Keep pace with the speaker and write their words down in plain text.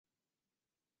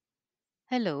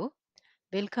Hello,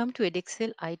 welcome to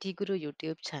Edexcel IT Guru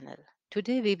YouTube channel.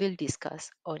 Today we will discuss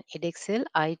on Edexcel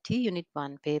IT Unit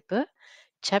 1 paper,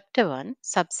 Chapter 1,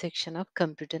 subsection of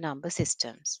computer number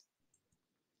systems.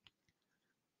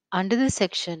 Under the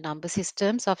section number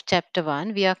systems of Chapter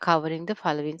 1, we are covering the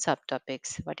following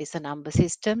subtopics. What is a number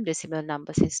system, decimal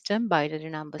number system, binary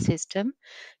number system,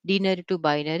 denary to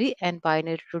binary and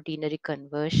binary to denary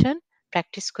conversion,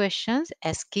 practice questions,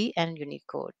 ASCII and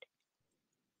UNICODE.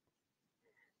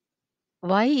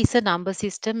 Why is a number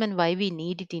system and why we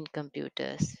need it in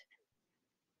computers?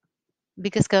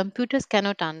 Because computers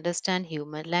cannot understand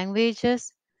human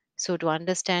languages. So, to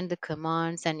understand the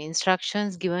commands and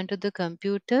instructions given to the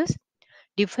computers,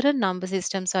 different number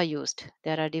systems are used.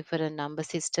 There are different number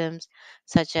systems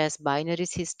such as binary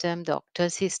system, the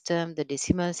octal system, the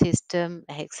decimal system,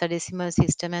 hexadecimal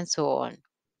system, and so on.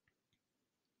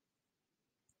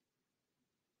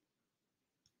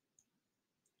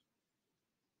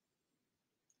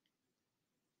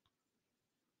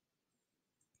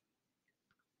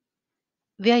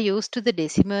 We are used to the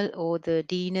decimal or the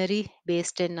denary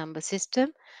base 10 number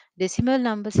system. Decimal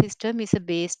number system is a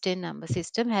base 10 number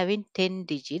system having 10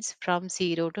 digits from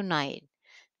 0 to 9.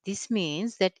 This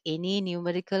means that any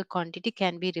numerical quantity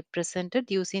can be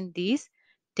represented using these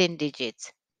 10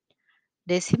 digits.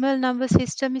 Decimal number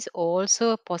system is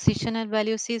also a positional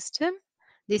value system.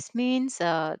 This means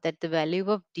that the value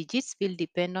of digits will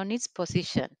depend on its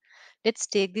position. Let's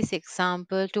take this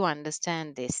example to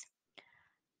understand this.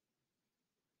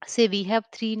 Say we have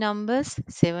three numbers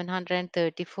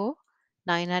 734,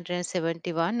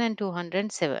 971, and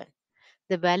 207.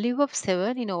 The value of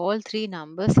 7 in all three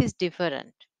numbers is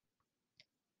different.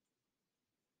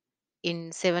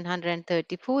 In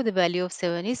 734, the value of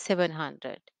 7 is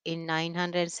 700. In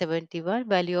 971,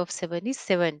 value of 7 is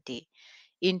 70.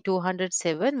 In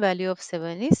 207, value of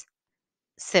 7 is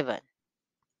 7.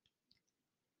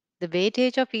 The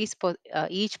weightage of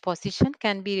each position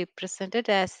can be represented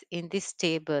as in this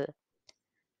table.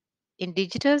 In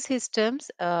digital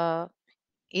systems,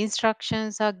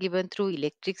 instructions are given through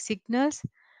electric signals.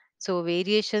 So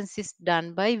variations is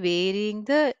done by varying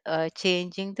the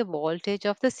changing the voltage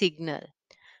of the signal.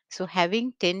 So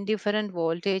having 10 different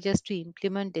voltages to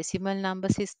implement decimal number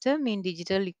system in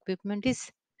digital equipment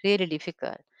is really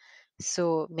difficult.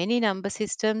 So many number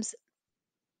systems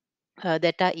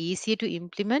that are easy to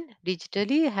implement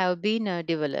digitally have been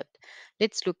developed.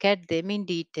 Let's look at them in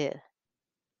detail.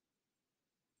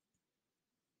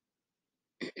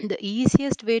 The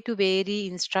easiest way to vary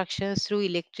instructions through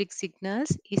electric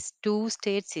signals is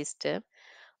two-state system,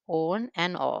 on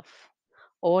and off.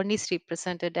 On is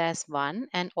represented as 1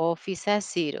 and off is as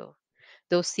 0.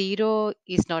 Though 0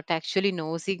 is not actually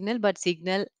no signal but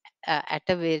signal at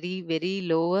a very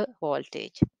lower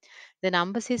voltage. The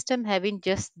number system having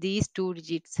just these two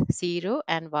digits 0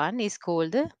 and 1 is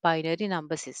called the binary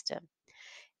number system.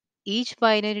 Each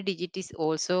binary digit is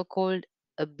also called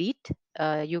a bit.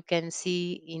 You can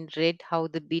see in red how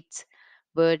the bits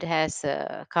word has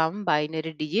come.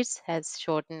 Binary digits has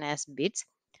shortened as bits.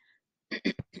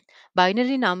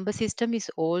 Binary number system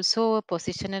is also a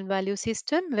positional value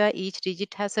system where each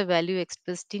digit has a value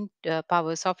expressed in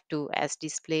powers of 2 as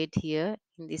displayed here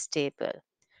in this table.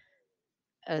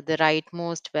 The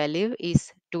rightmost value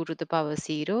is 2 to the power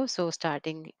 0. So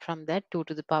starting from that 2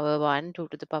 to the power 1, 2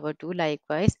 to the power 2,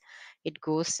 likewise, it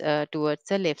goes towards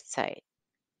the left side.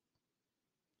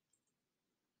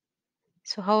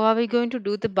 So how are we going to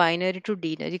do the binary to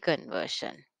denary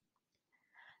conversion?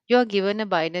 You are given a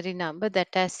binary number that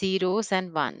has zeros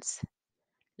and ones.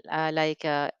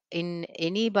 In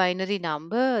any binary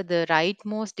number, the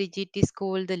rightmost digit is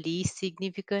called the least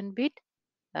significant bit,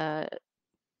 uh,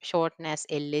 shortened as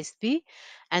LSB,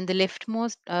 and the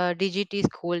leftmost digit is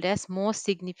called as most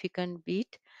significant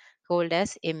bit, called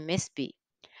as MSB.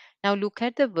 Now look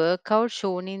at the workout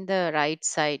shown in the right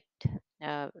side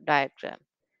diagram.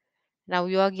 Now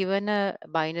you are given a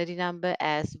binary number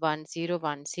as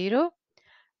 1010.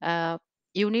 uh,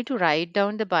 you need to write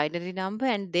down the binary number,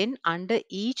 and then under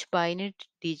each binary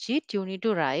digit you need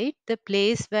to write the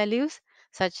place values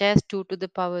such as 2 to the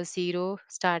power 0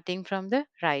 starting from the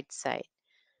right side,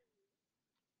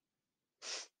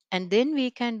 and then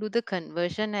we can do the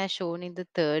conversion as shown in the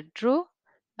third row.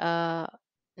 uh,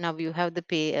 Now you have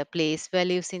the place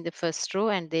values in the first row,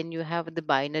 and then you have the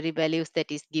binary values that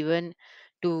is given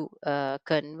to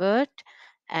convert,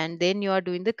 and then you are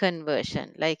doing the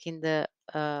conversion like in the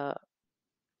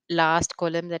last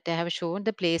column that I have shown.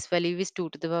 The place value is 2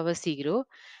 to the power 0,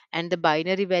 and the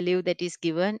binary value that is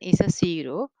given is a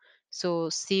 0. So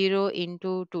 0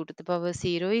 into 2 to the power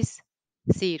 0 is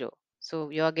 0.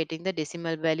 So you are getting the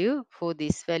decimal value for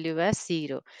this value as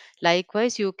 0.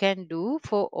 Likewise, you can do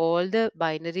for all the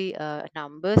binary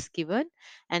numbers given,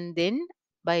 and then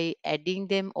by adding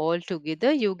them all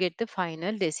together, you get the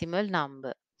final decimal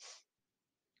number.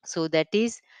 So that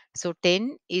is, so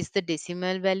 10 is the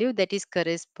decimal value that is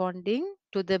corresponding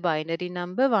to the binary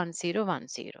number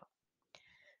 1010.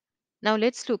 Now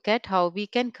let's look at how we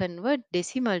can convert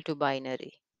decimal to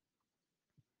binary.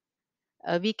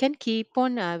 We can keep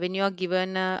on, when you are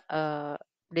given a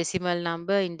decimal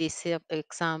number in this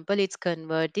example, it's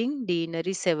converting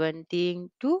denary 17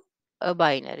 to a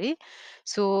binary.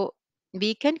 So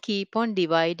we can keep on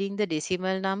dividing the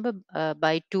decimal number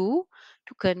by 2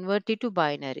 to convert it to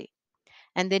binary,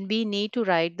 and then we need to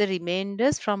write the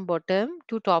remainders from bottom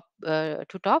to top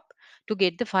to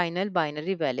get the final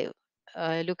binary value.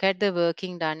 Look at the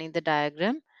working done in the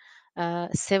diagram.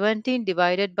 17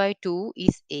 divided by 2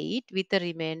 is 8 with a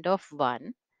remainder of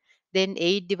 1. Then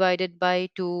 8 divided by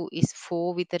 2 is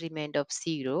 4 with a remainder of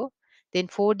 0. Then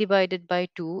 4 divided by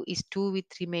 2 is 2 with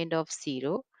remainder of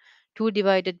 0. 2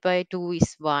 divided by 2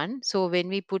 is 1. So when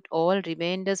we put all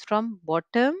remainders from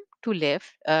bottom to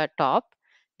top,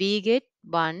 we get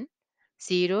 1,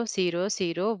 0, 0,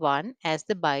 0, 1 as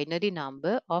the binary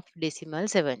number of decimal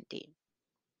 17.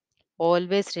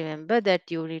 Always remember that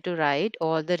you need to write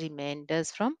all the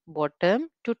remainders from bottom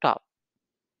to top.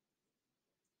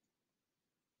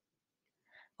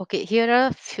 Okay, here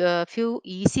are a few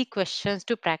easy questions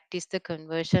to practice the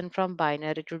conversion from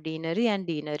binary to denary and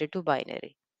denary to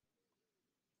binary.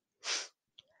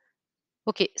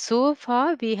 Okay, so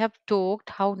far we have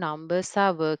talked how numbers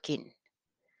are working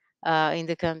in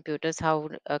the computers, how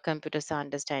computers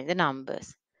understand the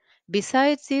numbers.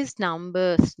 Besides these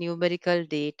numbers, numerical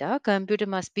data, computer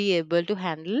must be able to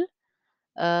handle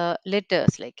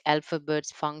letters like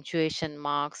alphabets, punctuation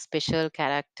marks, special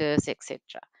characters,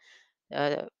 etc.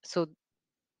 So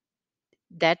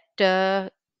that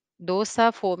those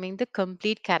are forming the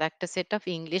complete character set of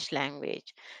English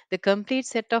language. The complete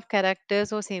set of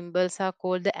characters or symbols are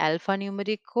called the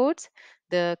alphanumeric codes.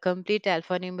 The complete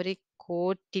alphanumeric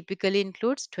code typically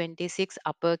includes 26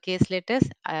 uppercase letters.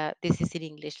 This is in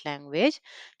English language.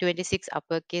 26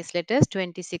 uppercase letters,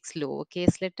 26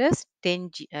 lowercase letters,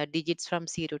 10 digits from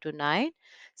 0 to 9,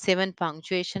 7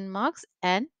 punctuation marks,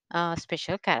 and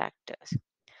special characters.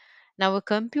 Now, a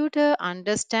computer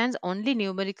understands only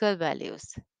numerical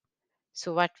values.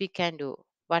 So, what we can do,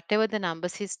 whatever the number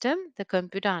system, the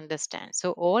computer understands.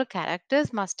 So, all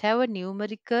characters must have a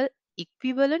numerical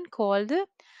equivalent called the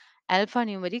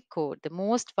alphanumeric code. The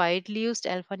most widely used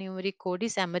alphanumeric code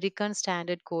is American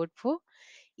Standard Code for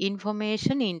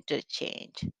Information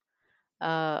Interchange,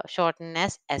 shortened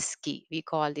as ASCII. We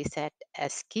call this at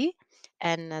ASCII,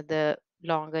 and the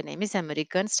longer name is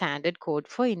American Standard Code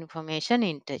for Information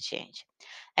Interchange.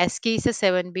 ASCII is a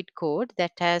 7-bit code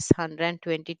that has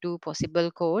 122 possible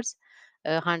codes.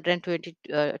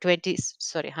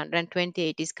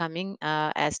 128 is coming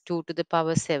as 2 to the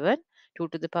power 7. 2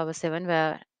 to the power 7,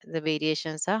 where the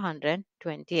variations are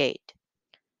 128.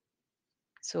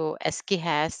 So ASCII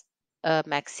has a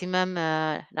maximum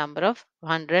number of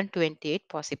 128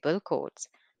 possible codes.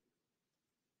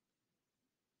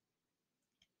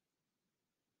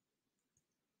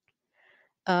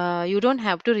 You don't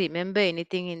have to remember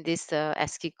anything in this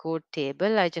ASCII code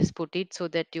table. I just put it so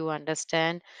that you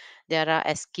understand there are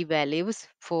ASCII values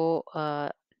for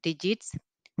digits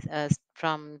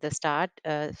from the start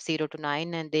 0 to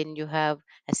 9, and then you have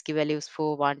ASCII values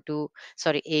for 1 to,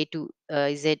 sorry, A to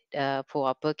Z for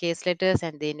uppercase letters,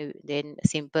 and then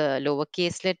simple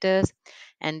lowercase letters,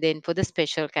 and then for the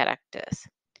special characters.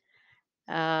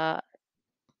 Uh,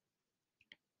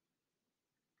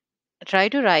 Try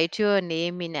to write your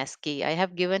name in ASCII. I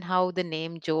have given how the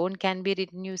name John can be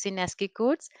written using ASCII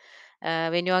codes.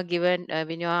 When you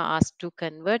are asked to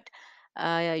convert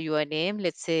your name,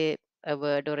 let's say a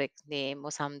word or a name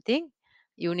or something,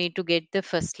 you need to get the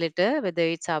first letter, whether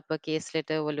it's uppercase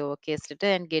letter or lowercase letter,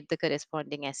 and get the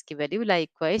corresponding ASCII value.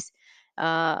 Likewise,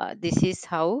 this is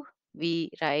how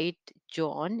we write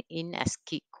John in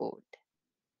ASCII code.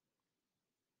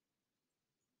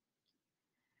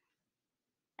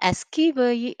 ASCII,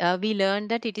 we learned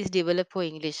that it is developed for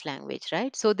English language,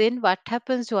 right? So then what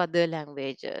happens to other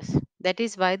languages? That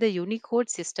is why the Unicode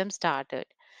system started.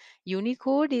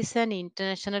 Unicode is an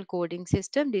international coding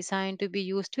system designed to be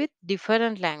used with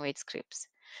different language scripts.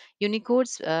 Unicode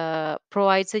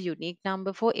provides a unique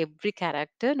number for every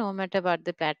character, no matter what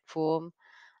the platform,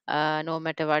 no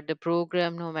matter what the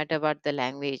program, no matter what the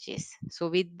language is. So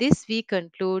with this, we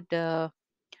conclude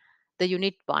the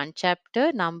Unit 1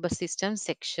 chapter number system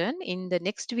section. In the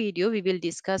next video, we will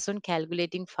discuss on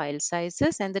calculating file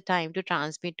sizes and the time to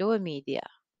transmit over media.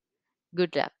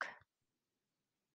 Good luck.